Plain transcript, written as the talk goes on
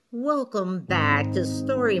Welcome back to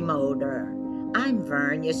Story Motor. I'm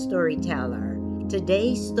Vern, your storyteller.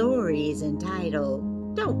 Today's story is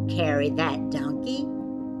entitled, Don't Carry That Donkey.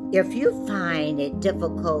 If you find it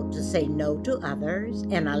difficult to say no to others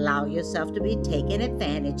and allow yourself to be taken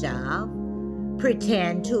advantage of,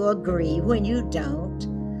 pretend to agree when you don't,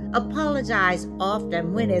 apologize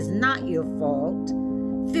often when it's not your fault,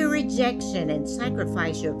 fear rejection and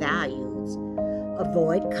sacrifice your values,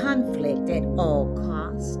 avoid conflict at all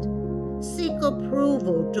cost, seek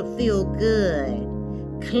approval to feel good,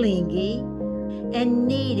 clingy, and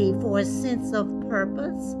needy for a sense of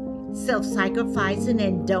purpose, self-sacrificing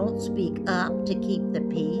and don't speak up to keep the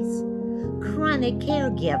peace, chronic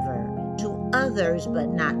caregiver to others but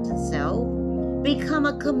not to self, become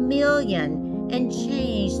a chameleon and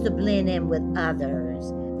change to blend in with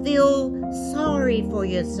others, feel sorry for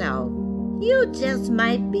yourself. You just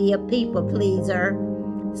might be a people pleaser.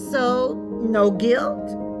 So, no guilt,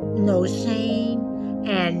 no shame,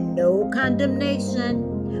 and no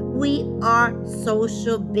condemnation. We are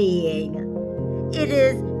social beings. It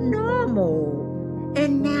is normal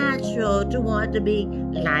and natural to want to be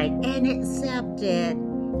liked and accepted.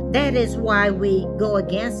 That is why we go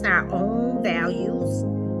against our own values.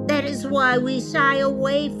 That is why we shy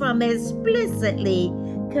away from explicitly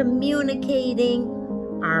communicating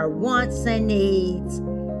our wants and needs.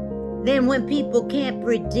 Then when people can't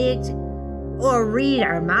predict or read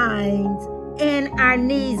our minds and our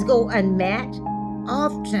needs go unmet,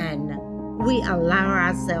 often we allow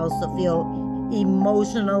ourselves to feel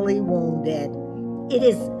emotionally wounded. It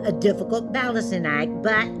is a difficult balancing act,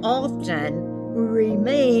 but often we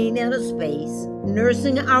remain in a space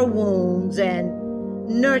nursing our wounds and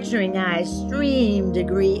nurturing our extreme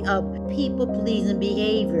degree of people-pleasing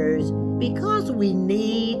behaviors because we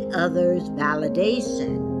need others'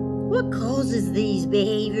 validation. What causes these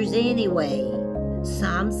behaviors anyway?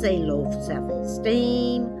 Some say low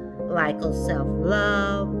self-esteem, lack of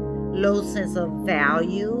self-love, low sense of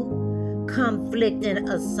value, conflicting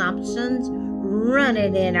assumptions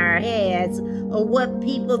running in our heads of what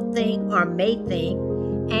people think or may think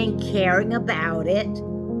and caring about it.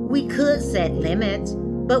 We could set limits,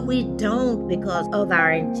 but we don't because of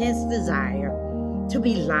our intense desire to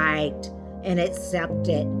be liked and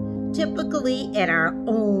accepted, typically at our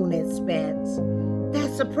own expense.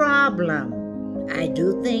 That's a problem. I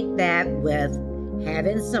do think that with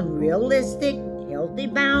having some realistic, healthy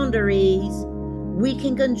boundaries, we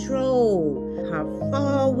can control how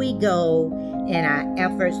far we go in our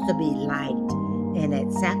efforts to be liked and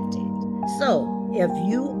accepted. So, if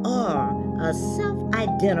you are a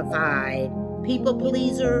self-identified people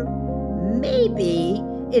pleaser, maybe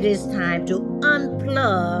it is time to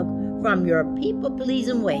unplug from your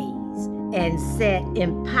people-pleasing ways and set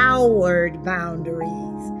empowered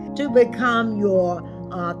boundaries to become your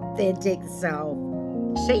authentic self.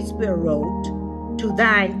 Shakespeare wrote, "To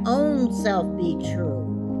thine own self be true."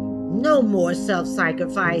 No more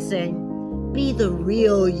self-sacrificing. Be the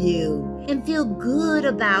real you and feel good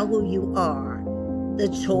about who you are. The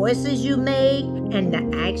choices you make and the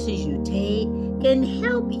actions you take can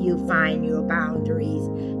help you find your boundaries,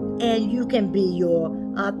 and you can be your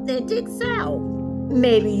authentic self.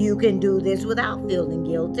 Maybe you can do this without feeling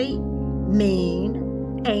guilty,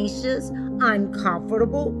 mean, anxious,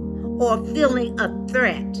 uncomfortable, or feeling a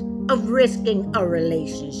threat of risking a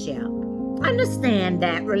relationship. Understand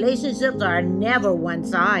that relationships are never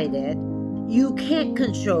one-sided. You can't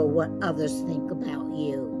control what others think about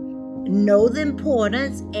you. Know the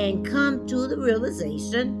importance and come to the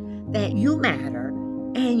realization that you matter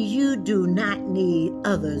and you do not need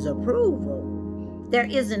others' approval. There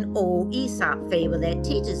is an old Aesop fable that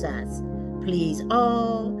teaches us, please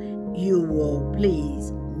all, you will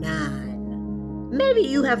please none. Maybe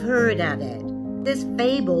you have heard of it. This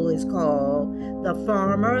fable is called The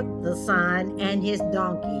Farmer, the Son, and His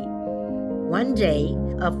Donkey. One day,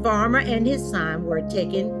 a farmer and his son were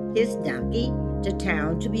taking his donkey to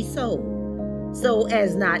town to be sold. So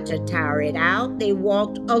as not to tire it out, they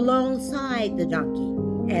walked alongside the donkey.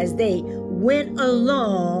 As they went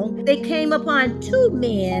along, they came upon two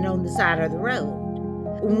men on the side of the road.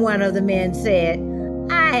 One of the men said,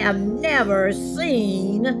 "I have never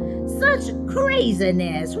seen such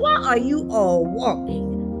craziness. Why are you all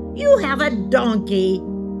walking? You have a donkey.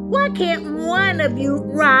 Why can't one of you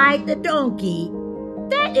ride the donkey?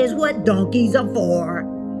 That is what donkeys are for."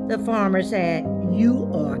 The farmer said, "You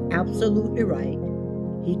are absolutely right."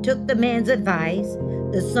 He took the man's advice.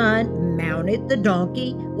 The son mounted the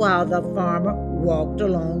donkey while the farmer walked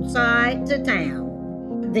alongside to town.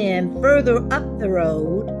 Then further up the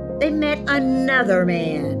road, they met another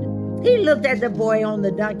man. He looked at the boy on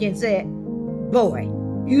the donkey and said, "Boy,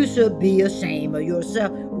 You should be ashamed of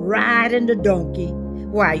yourself riding the donkey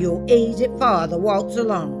while your aged father walks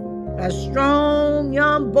along. A strong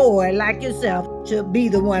young boy like yourself should be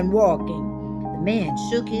the one walking." The man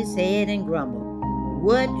shook his head and grumbled.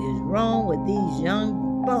 "What is wrong with these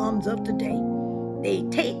young bums of today? They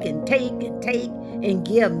take and take and take and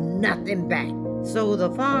give nothing back." So the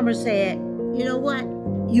farmer said, "You know what?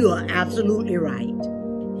 You are absolutely right."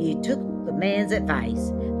 He took the man's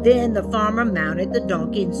advice. Then the farmer mounted the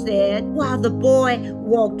donkey instead while the boy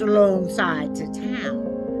walked alongside to town.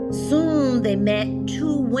 Soon they met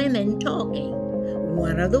two women talking.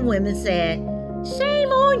 One of the women said, "Shame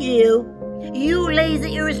on you, you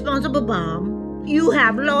lazy, irresponsible bum. You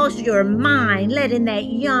have lost your mind letting that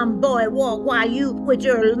young boy walk while you, with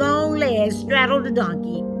your long legs, straddle the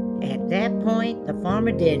donkey." At that point, the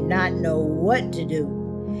farmer did not know what to do.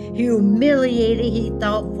 Humiliated, he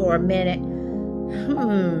thought for a minute.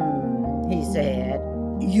 He said,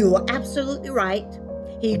 "You're absolutely right."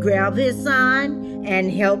 He grabbed his son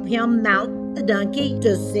and helped him mount the donkey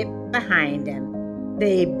to sit behind him.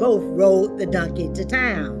 They both rode the donkey to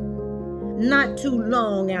town. Not too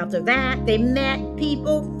long after that, they met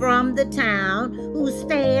people from the town who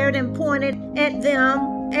stared and pointed at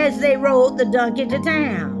them as they rode the donkey to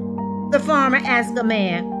town. The farmer asked the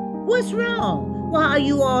man, "What's wrong? Why are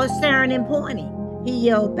you all staring and pointing?" He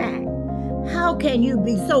yelled back, "How can you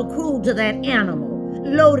be so cruel to that animal,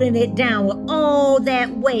 loading it down with all that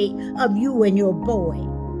weight of you and your boy?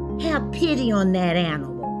 Have pity on that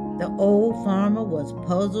animal." The old farmer was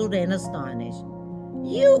puzzled and astonished.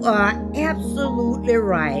 "You are absolutely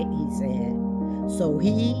right," he said. So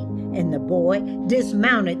he and the boy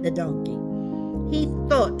dismounted the donkey. He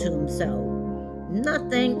thought to himself,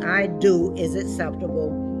 "Nothing I do is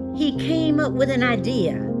acceptable." He came up with an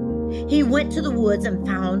idea. He went to the woods and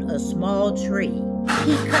found a small tree.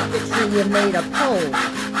 He cut the tree and made a pole.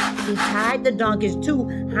 He tied the donkey's two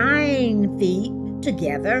hind feet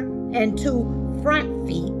together and two front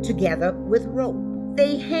feet together with rope.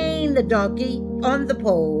 They hanged the donkey on the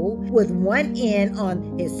pole with one end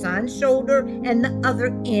on his son's shoulder and the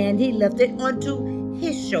other end he lifted onto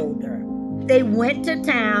his shoulder. They went to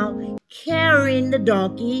town carrying the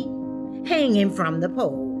donkey hanging from the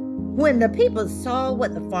pole. When the people saw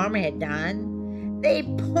what the farmer had done, they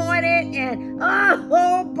pointed and,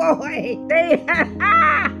 oh boy, they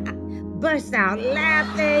burst out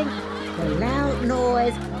laughing. The loud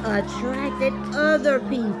noise attracted other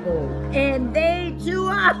people, and they too,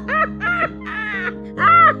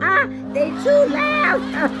 they too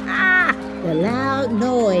laughed. The loud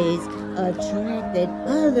noise attracted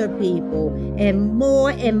other people, and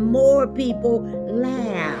more people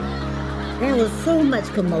laughed. There was so much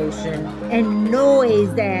commotion and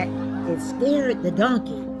noise that it scared the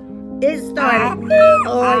donkey. It started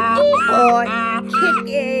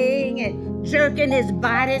kicking and jerking its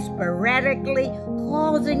body sporadically,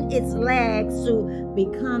 causing its legs to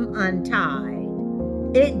become untied.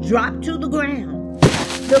 It dropped to the ground.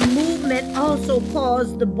 The movement also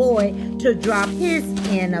caused the boy to drop his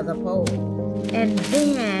end of the pole. And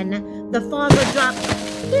then the father dropped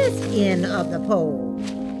his end of the pole.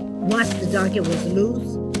 Once the donkey was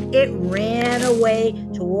loose, it ran away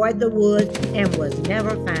toward the woods and was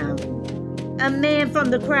never found. A man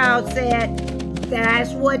from the crowd said,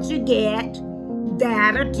 "That's what you get.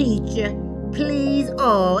 That'll teach you. Please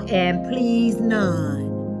all and please none."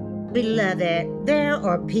 Beloved, there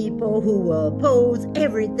are people who will oppose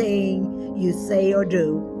everything you say or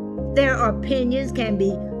do. Their opinions can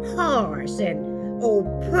be harsh and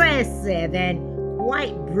oppressive and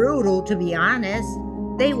quite brutal, to be honest.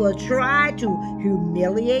 They will try to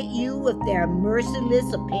humiliate you with their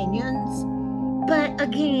merciless opinions. But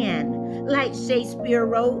again, like Shakespeare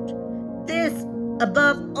wrote, "This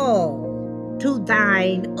above all, to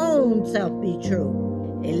thine own self be true."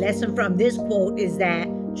 A lesson from this quote is that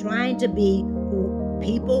trying to be who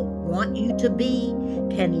people want you to be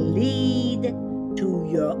can lead to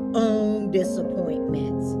your own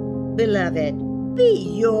disappointments. Beloved,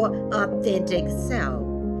 be your authentic self.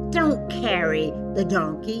 Don't carry the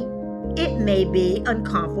donkey. It may be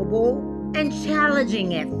uncomfortable and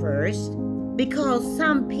challenging at first because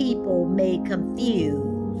some people may confuse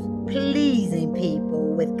pleasing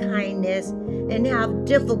people with kindness and have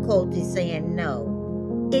difficulty saying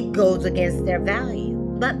no. It goes against their value.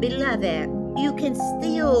 But beloved, you can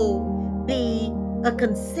still be a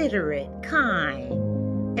considerate, kind,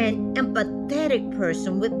 and empathetic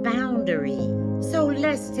person with boundaries. So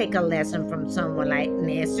let's take a lesson from someone like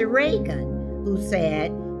Nancy Reagan, who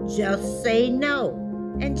said, "Just say no,"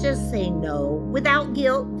 and just say no without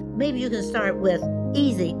guilt. Maybe you can start with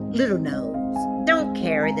easy little no's. Don't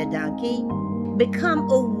carry the donkey. Become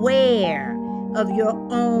aware of your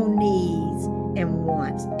own needs and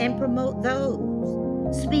wants and promote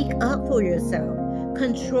those. Speak up for yourself.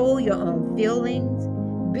 Control your own feelings.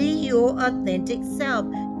 Be your authentic self.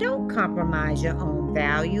 Don't compromise your own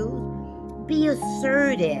values. Be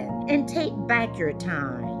assertive and take back your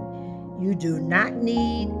time. You do not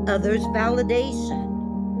need others'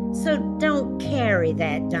 validation. So don't carry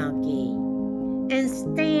that donkey. And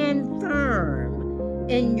stand firm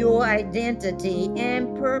in your identity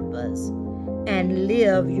and purpose and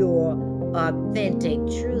live your authentic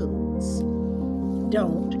truths.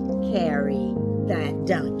 Don't carry that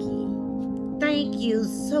donkey. Thank you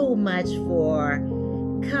so much for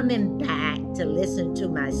coming back to listen to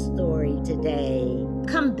my story today.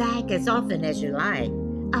 Come back as often as you like.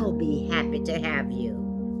 I'll be happy to have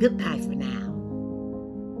you. Goodbye for now.